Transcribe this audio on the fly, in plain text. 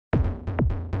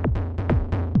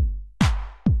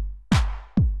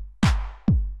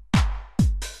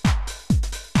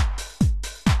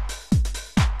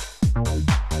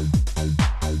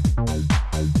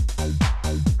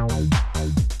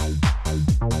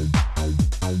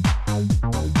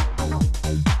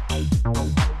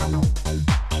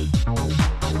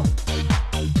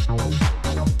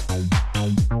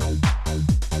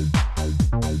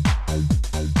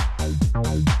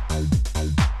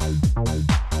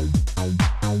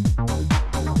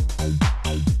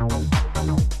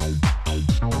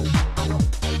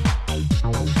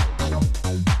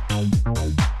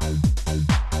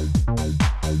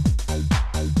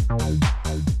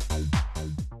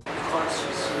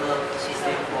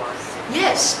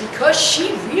Yes, because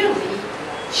she really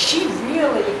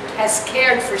has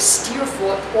cared for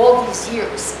Steerforth all these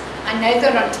years. I know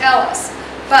they don't tell us.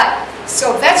 But,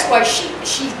 so that's why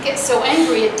she gets so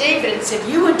angry at David and said,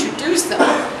 you introduced them.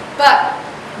 But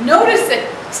notice that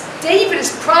David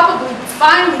is probably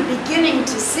finally beginning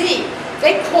to see.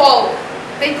 They call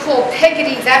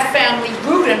Peggotty, that family,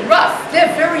 rude and rough.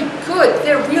 They're very good.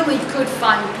 They're really good,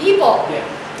 fine people. Yeah.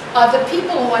 The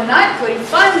people who are not good, he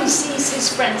finally sees his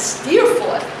friend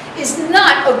Steerforth is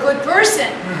not a good person.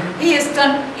 Mm-hmm. He has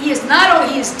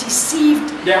deceived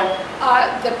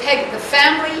the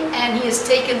family, and he has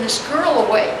taken this girl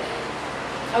away.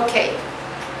 Okay.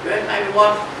 When I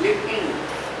was leaving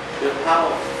the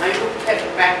house, I looked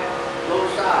back.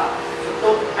 Rosa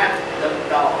stood at the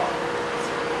door.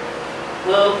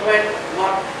 Her friend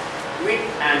was with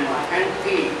an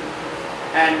hanky,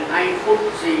 and I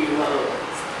could see her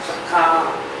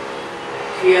scar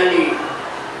clearly.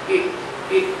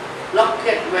 It looked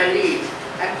very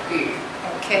active.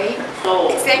 Okay. So,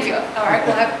 thank you. All right,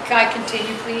 we'll have Kai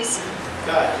continue, please.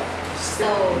 Good. So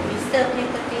Mr.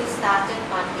 Peggotty started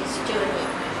on his journey.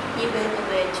 He went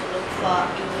away to look for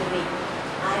English.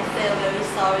 I felt very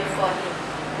sorry for him,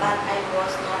 but I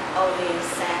was not always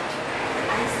sad.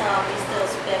 I saw Mr.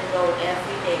 Spenlow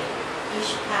every day.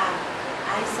 Each time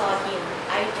I saw him,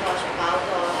 I thought about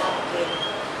Dora again.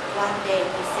 One day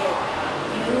he said,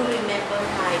 "Do you remember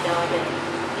my daughter,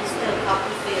 Mr.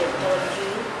 Copperfield, don't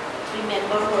you?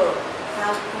 Remember her?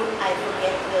 How could I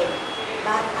forget her?"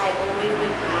 But I only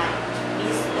replied,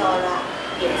 "Miss Dora,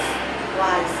 yes,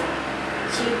 wise.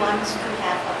 She wants to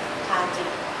have a party."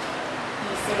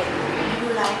 He said, "Do you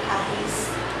like parties?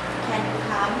 Can you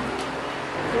come?"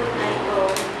 Could I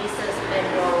go? Mrs.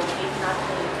 Benrow did not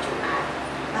need to ask,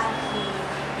 but he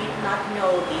did not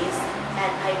know this,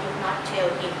 and I did not tell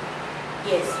him.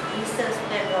 "Yes, Mrs.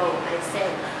 Benrow," I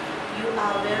said, "you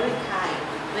are very kind.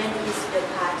 When is the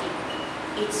party?"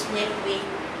 "It's next week,"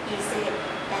 he said,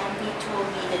 and he told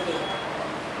me the date.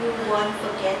 "You won't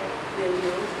forget, will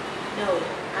you?" "No,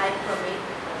 I promise.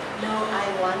 No, I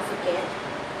won't forget.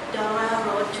 Dora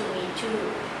wrote to me too.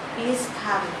 Please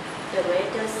come," the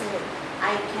letter said.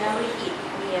 I carried it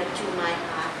near to my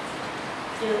heart.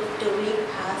 The week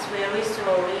passed very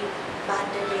slowly, but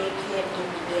the day came in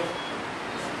the end.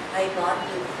 I bought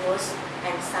new clothes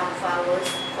and some flowers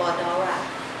for Dora.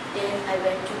 Then I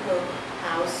went to her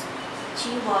house.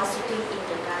 She was sitting in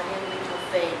the garden with her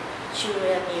friend,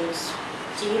 Julia Mills.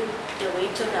 Jip, the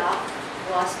little dog,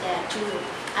 was there too.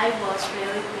 I was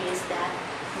very pleased that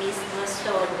Miss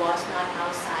Murdstone was not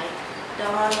outside.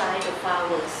 Dora liked the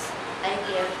flowers I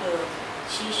gave her.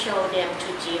 She showed them to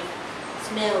Jip.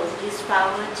 "Smell this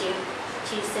flower, Jip,"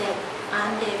 she said.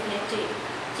 "Aren't they pretty?"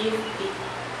 Jip picked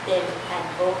them and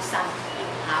broke some in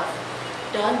half.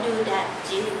 "Don't do that,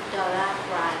 Jip," Dora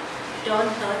cried.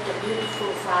 "Don't hurt the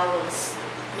beautiful flowers.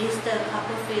 Mr.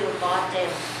 Copperfield bought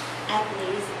them. At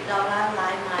least Dora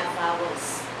liked my flowers.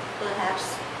 Perhaps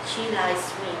she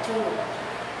likes me too."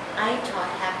 I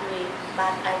thought happily,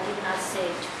 but I did not say